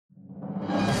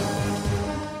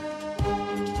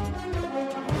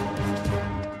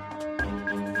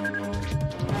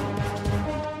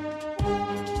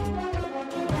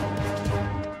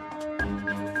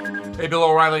Hey,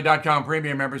 BillO'Reilly.com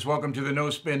premium members, welcome to the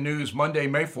No Spin News, Monday,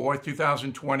 May 4th,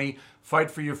 2020. Fight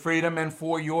for your freedom and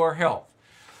for your health.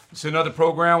 It's another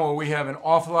program where we have an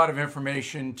awful lot of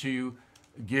information to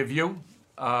give you.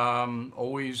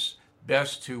 Always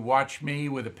best to watch me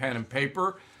with a pen and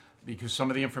paper because some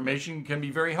of the information can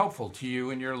be very helpful to you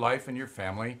in your life and your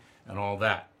family and all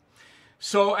that.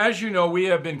 So, as you know, we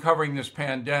have been covering this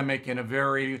pandemic in a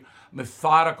very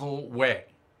methodical way.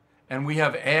 And we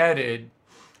have added,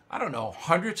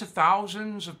 hundreds of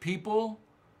thousands of people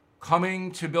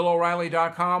coming to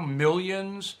BillO'Reilly.com,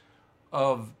 millions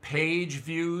of page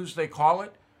views, they call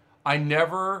it. I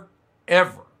never,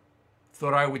 ever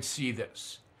thought I would see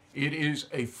this. It is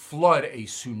a flood, a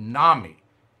tsunami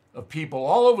of people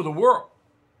all over the world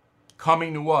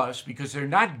coming to us because they're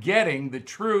not getting the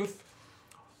truth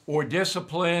or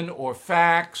discipline or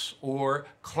facts or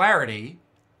clarity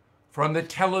from the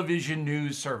television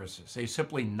news services. They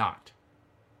simply not.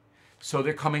 So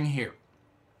they're coming here.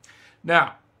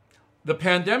 Now, the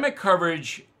pandemic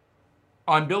coverage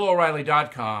on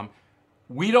BillO'Reilly.com,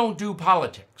 we don't do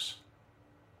politics.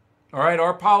 All right,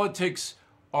 our politics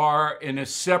are in a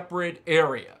separate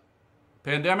area.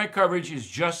 Pandemic coverage is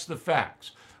just the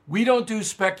facts. We don't do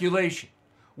speculation.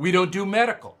 We don't do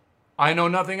medical. I know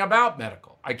nothing about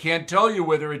medical. I can't tell you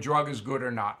whether a drug is good or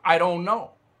not. I don't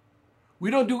know. We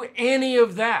don't do any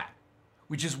of that,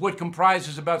 which is what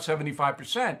comprises about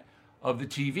 75% of the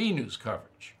TV news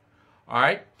coverage. All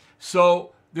right?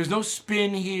 So there's no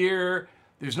spin here.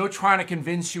 There's no trying to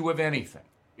convince you of anything.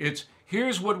 It's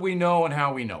here's what we know and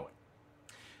how we know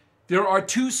it. There are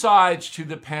two sides to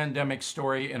the pandemic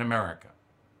story in America.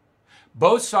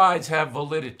 Both sides have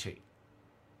validity.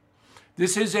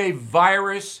 This is a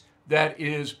virus that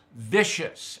is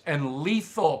vicious and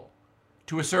lethal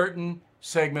to a certain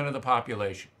segment of the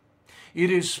population.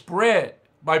 It is spread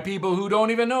by people who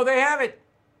don't even know they have it.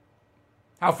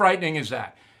 How frightening is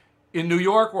that? In New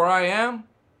York, where I am,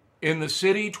 in the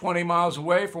city 20 miles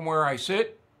away from where I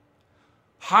sit,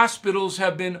 hospitals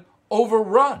have been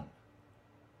overrun.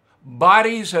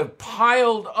 Bodies have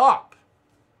piled up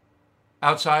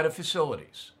outside of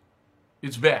facilities.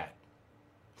 It's bad.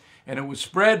 And it was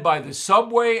spread by the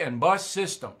subway and bus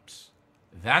systems.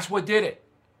 That's what did it.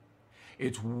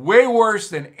 It's way worse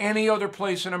than any other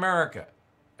place in America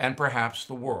and perhaps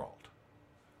the world.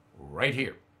 Right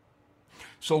here.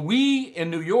 So we in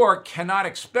New York cannot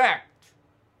expect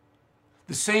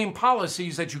the same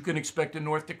policies that you can expect in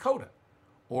North Dakota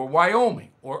or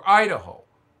Wyoming or Idaho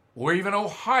or even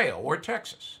Ohio or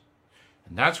Texas.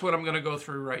 And that's what I'm going to go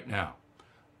through right now.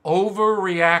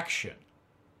 Overreaction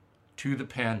to the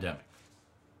pandemic.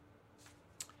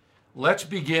 Let's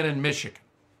begin in Michigan.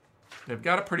 They've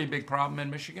got a pretty big problem in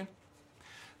Michigan.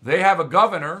 They have a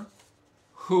governor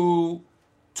who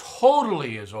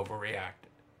totally is overreacted.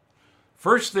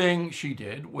 First thing she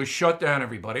did was shut down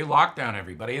everybody, lock down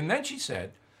everybody, and then she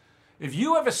said, if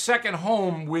you have a second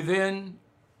home within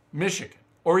Michigan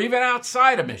or even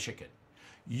outside of Michigan,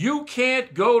 you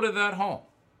can't go to that home.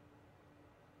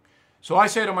 So I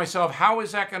say to myself, how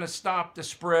is that going to stop the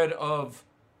spread of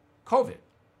COVID?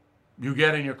 You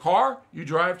get in your car, you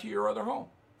drive to your other home.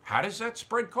 How does that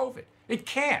spread COVID? It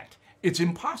can't. It's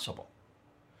impossible.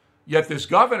 Yet this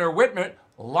governor, Whitmer,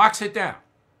 locks it down.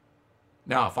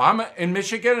 Now, if I'm in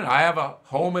Michigan and I have a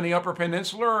home in the Upper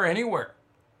Peninsula or anywhere,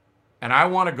 and I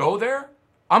want to go there,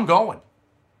 I'm going.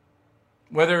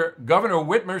 Whether Governor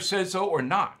Whitmer says so or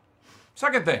not.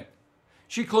 Second thing,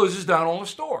 she closes down all the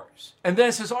stores. And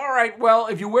then says, all right, well,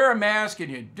 if you wear a mask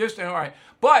and you're distant, all right.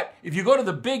 But if you go to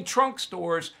the big trunk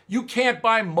stores, you can't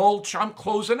buy mulch. I'm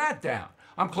closing that down.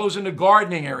 I'm closing the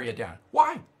gardening area down.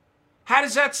 Why? How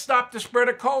does that stop the spread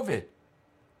of COVID?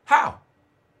 How?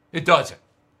 It doesn't.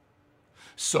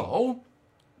 So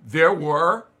there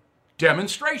were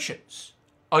demonstrations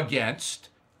against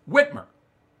Whitmer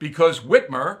because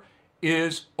Whitmer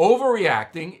is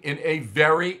overreacting in a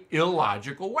very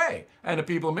illogical way. And the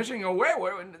people in Michigan go, wait,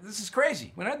 this is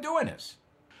crazy. We're not doing this.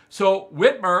 So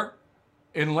Whitmer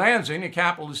in Lansing, the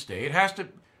capital of the state, has to,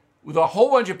 with a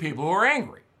whole bunch of people who are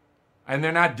angry. And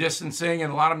they're not distancing,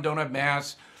 and a lot of them don't have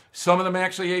masks. Some of them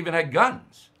actually even had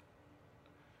guns.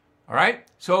 All right?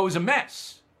 So it was a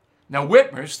mess. Now,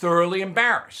 Whitmer's thoroughly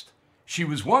embarrassed. She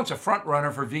was once a front runner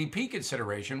for VP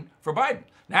consideration for Biden.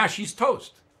 Now she's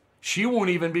toast. She won't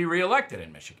even be reelected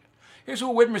in Michigan. Here's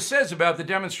what Whitmer says about the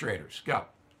demonstrators. Go.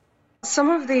 Some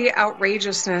of the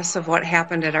outrageousness of what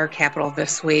happened at our Capitol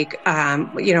this week,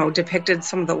 depicted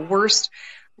some of the worst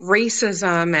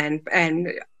racism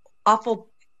and awful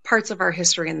parts of our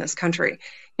history in this country.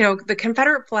 You know, the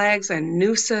Confederate flags and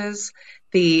nooses,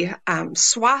 the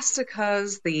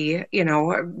swastikas, the,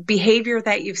 behavior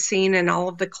that you've seen in all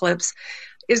of the clips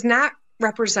is not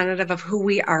representative of who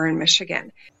we are in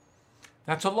Michigan.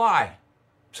 That's a lie.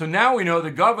 So now we know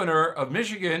the governor of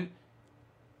Michigan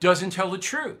doesn't tell the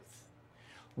truth.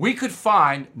 We could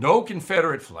find no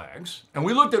Confederate flags, and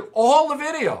we looked at all the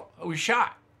video that we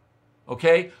shot,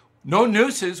 okay? No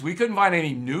nooses. We couldn't find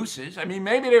any nooses. I mean,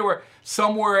 maybe they were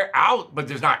somewhere out, but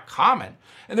there's not common.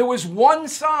 And there was one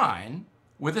sign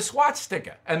with a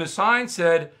swastika, and the sign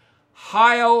said,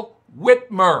 Heil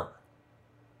Whitmer.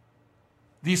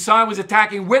 The sign was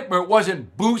attacking Whitmer. It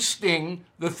wasn't boosting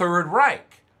the Third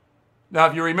Reich. Now,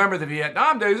 if you remember the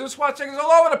Vietnam days, the swastikas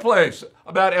all over the place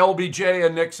about LBJ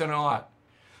and Nixon and all that.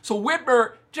 So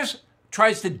Whitmer just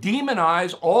tries to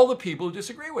demonize all the people who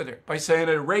disagree with her by saying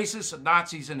they're racist and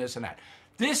Nazis and this and that.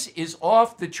 This is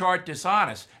off the chart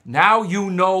dishonest. Now you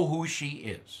know who she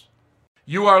is.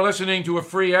 You are listening to a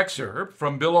free excerpt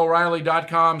from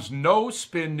BillO'Reilly.com's No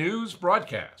Spin News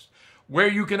broadcast, where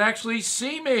you can actually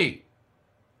see me.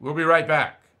 We'll be right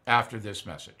back after this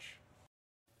message.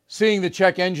 Seeing the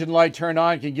check engine light turn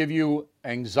on can give you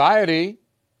anxiety,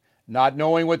 not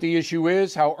knowing what the issue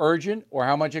is, how urgent, or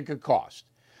how much it could cost.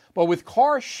 But with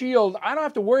CarShield, I don't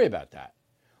have to worry about that.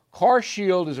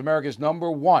 CarShield is America's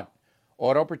 #1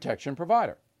 auto protection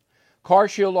provider.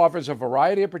 CarShield offers a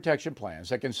variety of protection plans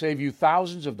that can save you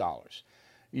thousands of dollars.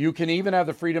 You can even have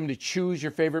the freedom to choose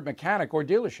your favorite mechanic or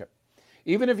dealership.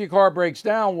 Even if your car breaks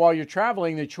down while you're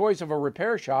traveling, the choice of a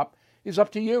repair shop is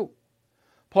up to you.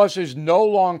 Plus, there's no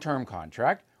long-term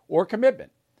contract or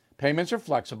commitment. Payments are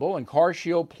flexible, and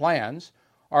CarShield plans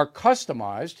are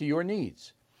customized to your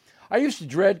needs. I used to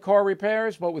dread car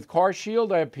repairs, but with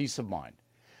CarShield, I have peace of mind.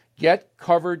 Get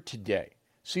covered today.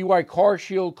 See why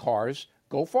CarShield cars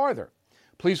go farther.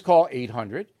 Please call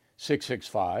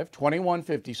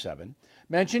 800-665-2157,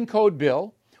 mention code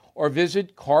BILL, or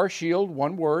visit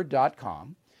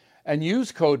carshieldoneword.com and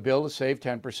use code BILL to save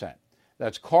 10%.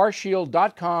 That's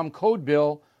carshield.com, code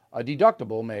BILL. A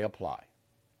deductible may apply.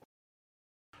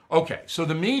 Okay, so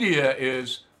the media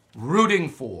is rooting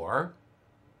for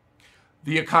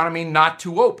the economy not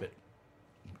to open.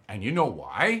 And you know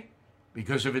why?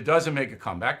 Because if it doesn't make a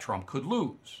comeback, Trump could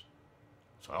lose.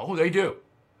 So they do.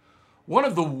 One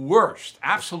of the worst,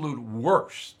 absolute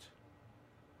worst,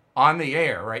 on the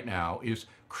air right now is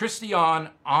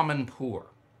Christiane Amanpour.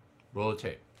 Roll the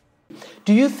tape.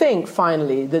 Do you think,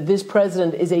 finally, that this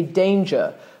president is a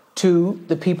danger to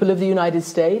the people of the United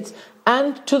States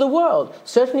and to the world?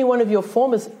 Certainly one of your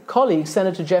former colleagues,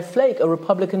 Senator Jeff Flake, a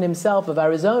Republican himself of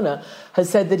Arizona, has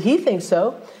said that he thinks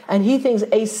so, and he thinks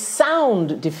a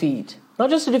sound defeat, not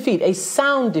just a defeat, a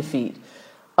sound defeat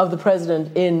of the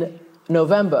president in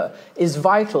November is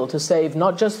vital to save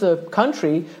not just the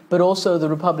country, but also the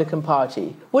Republican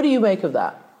Party. What do you make of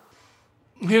that?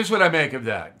 Here's what I make of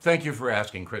that. Thank you for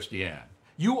asking, Christiane.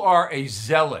 You are a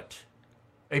zealot,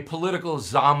 a political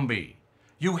zombie.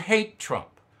 You hate Trump.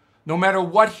 No matter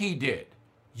what he did,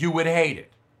 you would hate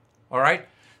it. All right?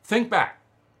 Think back.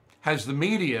 Has the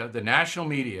media, the national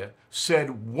media,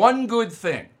 said one good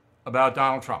thing about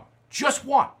Donald Trump? Just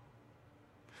one.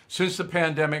 Since the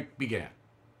pandemic began.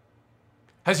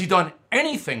 Has he done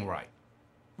anything right?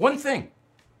 One thing.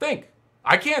 Think.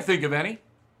 I can't think of any.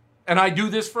 And I do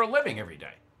this for a living every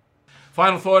day.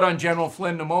 Final thought on General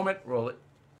Flynn in a moment. Roll it.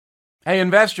 Hey,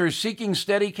 investors seeking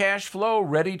steady cash flow,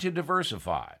 ready to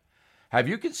diversify. Have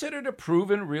you considered a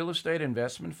proven real estate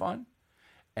investment fund?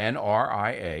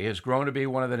 NRIA has grown to be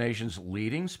one of the nation's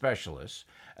leading specialists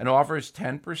and offers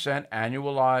 10%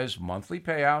 annualized monthly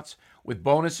payouts with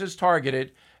bonuses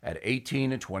targeted at 18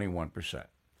 to 21%.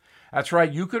 That's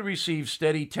right, you could receive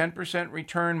steady 10%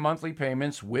 return monthly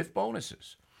payments with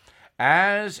bonuses.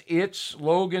 As its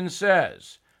slogan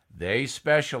says, they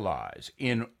specialize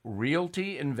in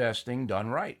realty investing done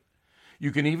right.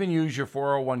 You can even use your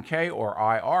 401k or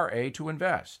IRA to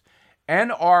invest.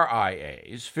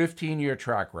 NRIA's 15-year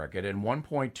track record and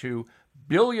 $1.2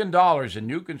 billion in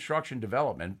new construction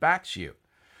development backs you.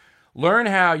 Learn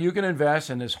how you can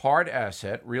invest in this hard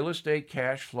asset real estate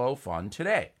cash flow fund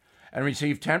today and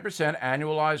receive 10%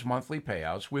 annualized monthly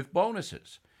payouts with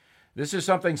bonuses. This is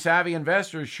something savvy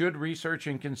investors should research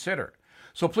and consider.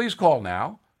 So please call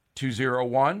now,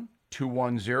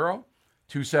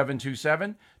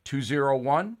 201-210-2727,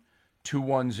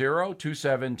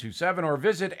 201-210-2727, or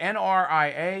visit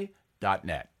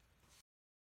nria.net.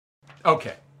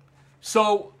 Okay,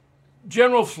 so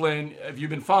General Flynn, if you've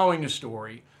been following the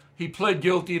story, he pled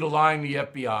guilty to lying to the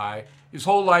FBI. His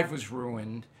whole life was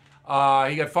ruined.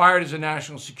 He got fired as a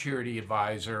national security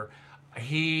advisor.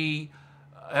 He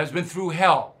has been through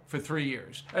hell for 3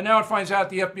 years. And now it finds out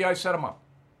the FBI set him up.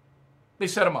 They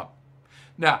set him up.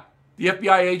 Now, the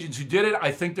FBI agents who did it,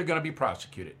 I think they're going to be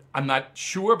prosecuted. I'm not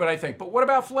sure, but I think. But what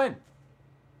about Flynn?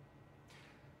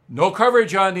 No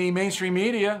coverage on the mainstream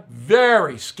media.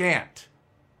 Very scant.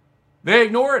 They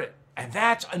ignored it. And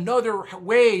that's another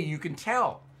way you can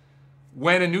tell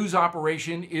when a news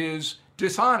operation is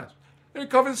dishonest. They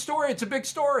didn't cover the story. It's a big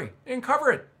story. They didn't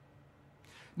cover it.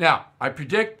 Now, I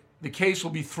predict the case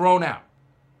will be thrown out.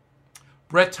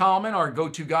 Brett Tallman, our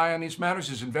go-to guy on these matters,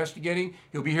 is investigating.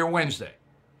 He'll be here Wednesday.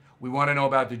 We want to know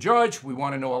about the judge. We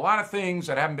want to know a lot of things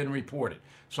that haven't been reported.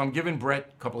 So I'm giving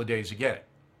Brett a couple of days to get it.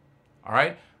 All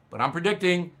right? But I'm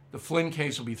predicting the Flynn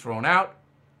case will be thrown out.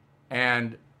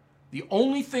 And the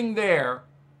only thing there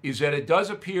is that it does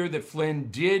appear that Flynn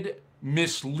did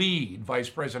mislead Vice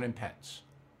President Pence.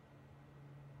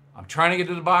 I'm trying to get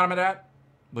to the bottom of that,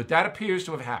 but that appears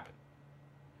to have happened.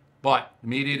 But the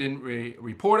media didn't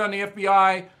report on the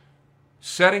FBI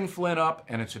setting Flynn up,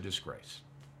 and it's a disgrace.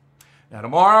 Now,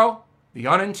 tomorrow, the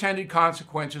unintended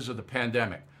consequences of the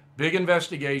pandemic. Big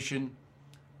investigation,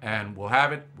 and we'll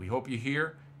have it. We hope you're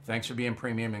here. Thanks for being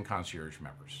Premium and Concierge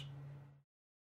members.